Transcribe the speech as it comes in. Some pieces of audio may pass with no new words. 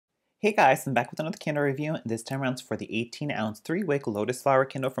Hey guys, I'm back with another candle review. This time around it's for the 18-ounce 3-wick Lotus Flower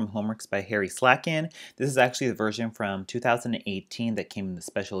candle from HomeWorx by Slatkin. This is actually the version from 2018 that came in the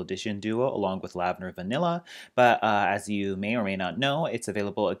special edition duo along with Lavender Vanilla. But as you may or may not know, it's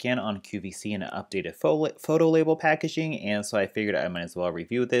available again on QVC in an updated photo label packaging. And so I figured I might as well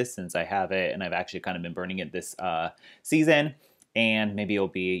review this since I have it and I've actually kind of been burning it this season. And maybe it'll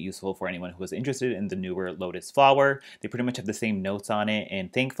be useful for anyone who is interested in the newer Lotus flower. They pretty much have the same notes on it,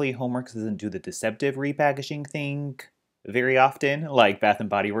 and thankfully HomeWorx doesn't do the deceptive repackaging thing very often like Bath and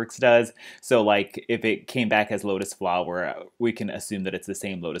Body Works does. So like if it came back as Lotus flower, we can assume that it's the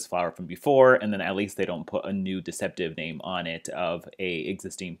same Lotus flower from before, and then at least they don't put a new deceptive name on it of a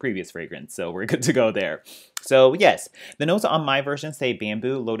existing previous fragrance. So we're good to go there. So yes, the notes on my version say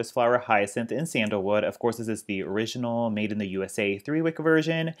bamboo, lotus flower, hyacinth, and sandalwood. Of course, this is the original made in the USA 3-wick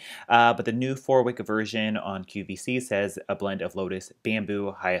version, but the new 4-wick version on QVC says a blend of lotus,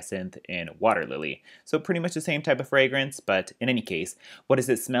 bamboo, hyacinth, and water lily. So pretty much the same type of fragrance, but in any case, what does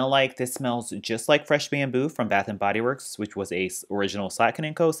it smell like? This smells just like fresh bamboo from Bath and Body Works, which was a original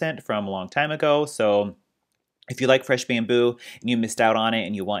Slatkin & Co. scent from a long time ago. So if you like fresh bamboo and you missed out on it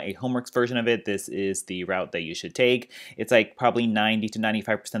and you want a HomeWorx version of it, this is the route that you should take. It's like probably 90 to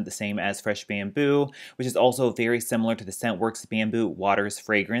 95% the same as fresh bamboo, which is also very similar to the Scentworks Bamboo Waters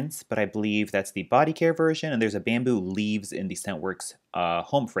fragrance, but I believe that's the body care version, and there's a bamboo leaves in the Scentworks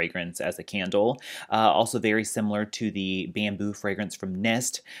home fragrance as a candle. Also very similar to the bamboo fragrance from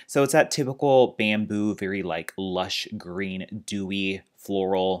Nest. So it's that typical bamboo, very like lush green, dewy,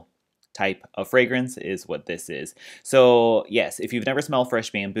 floral type of fragrance is what this is. So yes, if you've never smelled fresh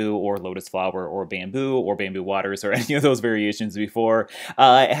bamboo or lotus flower or bamboo waters or any of those variations before,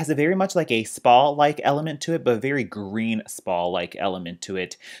 it has a very much like a spa-like element to it, but a very green spa-like element to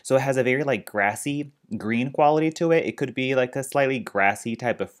it. So it has a very like grassy green quality to it. It could be like a slightly grassy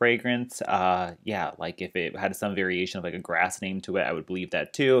type of fragrance. Yeah, like if it had some variation of like a grass name to it, I would believe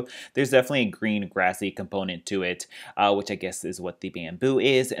that too. There's definitely a green grassy component to it, which I guess is what the bamboo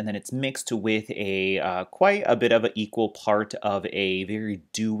is, and then it's mixed with a quite a bit of an equal part of a very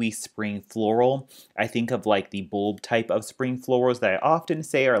dewy spring floral. I think of like the bulb type of spring florals that I often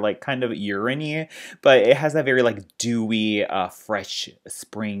say are like kind of urine-y, but it has that very like dewy, fresh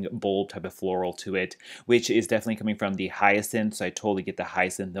spring bulb type of floral to it, which is definitely coming from the hyacinth, so I totally get the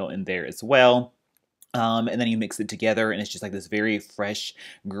hyacinth note in there as well. And then you mix it together and it's just like this very fresh,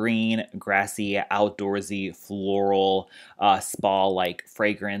 green, grassy, outdoorsy, floral, spa-like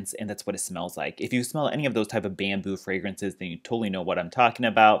fragrance, and that's what it smells like. If you smell any of those type of bamboo fragrances, then you totally know what I'm talking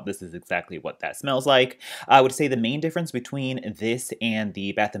about. This is exactly what that smells like. I would say the main difference between this and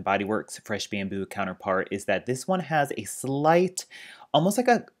the Bath & Body Works Fresh Bamboo counterpart is that this one has a slight, almost like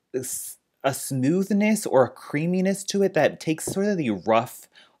a smoothness or a creaminess to it that takes sort of the rough,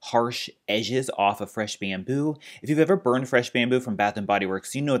 harsh edges off of fresh bamboo. If you've ever burned fresh bamboo from Bath & Body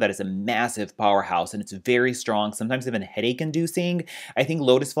Works, you know that it's a massive powerhouse and it's very strong, sometimes even headache-inducing. I think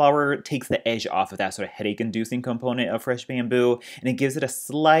Lotus Flower takes the edge off of that sort of headache-inducing component of fresh bamboo, and it gives it a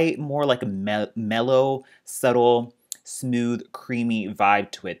slight more like a mellow, subtle, smooth, creamy vibe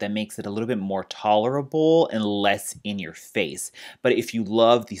to it that makes it a little bit more tolerable and less in your face. But if you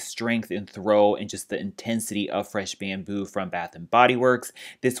love the strength and throw and just the intensity of fresh bamboo from Bath & Body Works,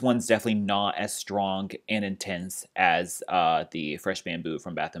 this one's definitely not as strong and intense as the fresh bamboo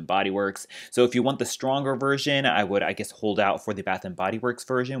from Bath & Body Works. So if you want the stronger version, I would, I guess, hold out for the Bath & Body Works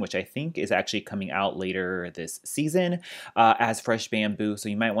version, which I think is actually coming out later this season as fresh bamboo. So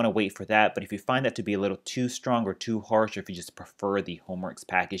you might want to wait for that. But if you find that to be a little too strong or too harsh, or if you just prefer the HomeWorx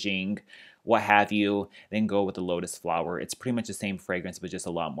packaging, what have you, then go with the Lotus Flower. It's pretty much the same fragrance, but just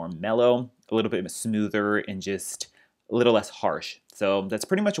a lot more mellow, a little bit smoother, and just a little less harsh. So that's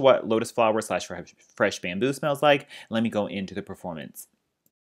pretty much what Lotus Flower / Fresh Bamboo smells like. Let me go into the performance.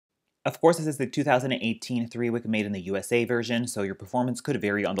 Of course, this is the 2018 3-wick made in the USA version, so your performance could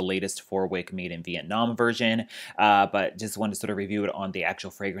vary on the latest 4-wick made in Vietnam version, but just wanted to sort of review it on the actual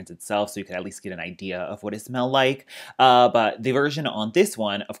fragrance itself so you could at least get an idea of what it smelled like. But the version on this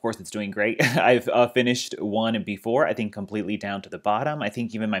one, of course, it's doing great. I've finished one before, I think completely down to the bottom. I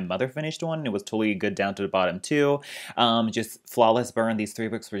think even my mother finished one, and it was totally good down to the bottom too. Just flawless burn. These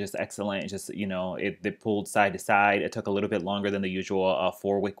 3-wicks were just excellent. It just, you know, it pulled side to side. It took a little bit longer than the usual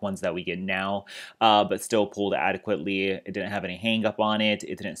 4-wick ones that we get now, but still pulled adequately. It didn't have any hang up on it.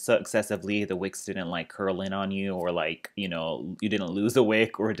 It didn't suck excessively. The wicks didn't like curl in on you, or like, you know, you didn't lose a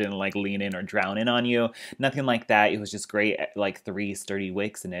wick, or it didn't like lean in or drown in on you. Nothing like that. It was just great, like 3 sturdy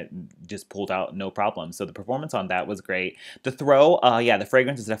wicks, and it just pulled out no problem. So the performance on that was great. The throw, yeah, the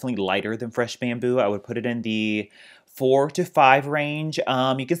fragrance is definitely lighter than fresh bamboo. I would put it in the 4 to 5 range.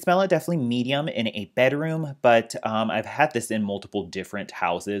 You can smell it definitely medium in a bedroom, but I've had this in multiple different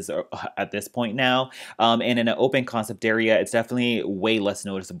houses at this point now. And in an open concept area, it's definitely way less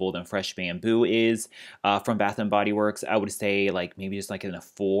noticeable than fresh bamboo is from Bath and Body Works. I would say like maybe just like in a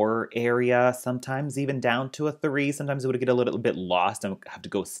 4 area, sometimes even down to a 3. Sometimes it would get a little bit lost and have to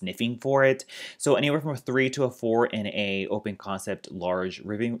go sniffing for it. So anywhere from a 3 to a 4 in a open concept large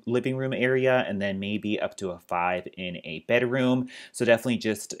living room area, and then maybe up to a 5 in a bedroom. So definitely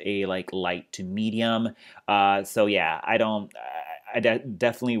just a like light to medium. So yeah, I don't.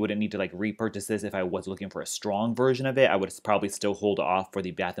 Definitely wouldn't need to like repurchase this if I was looking for a strong version of it. I would probably still hold off for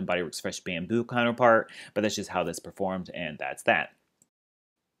the Bath and Body Works Fresh Bamboo counterpart, but that's just how this performed, and that's that.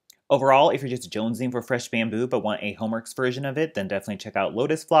 Overall, if you're just jonesing for fresh bamboo but want a HomeWorx version of it, then definitely check out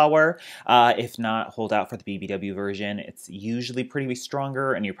Lotus Flower. If not, hold out for the BBW version. It's usually pretty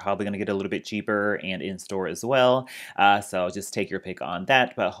stronger, and you're probably going to get a little bit cheaper and in store as well. So just take your pick on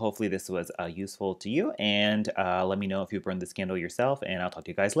that. But hopefully this was useful to you, and let me know if you burned this candle yourself, and I'll talk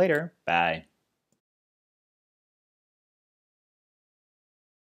to you guys later. Bye.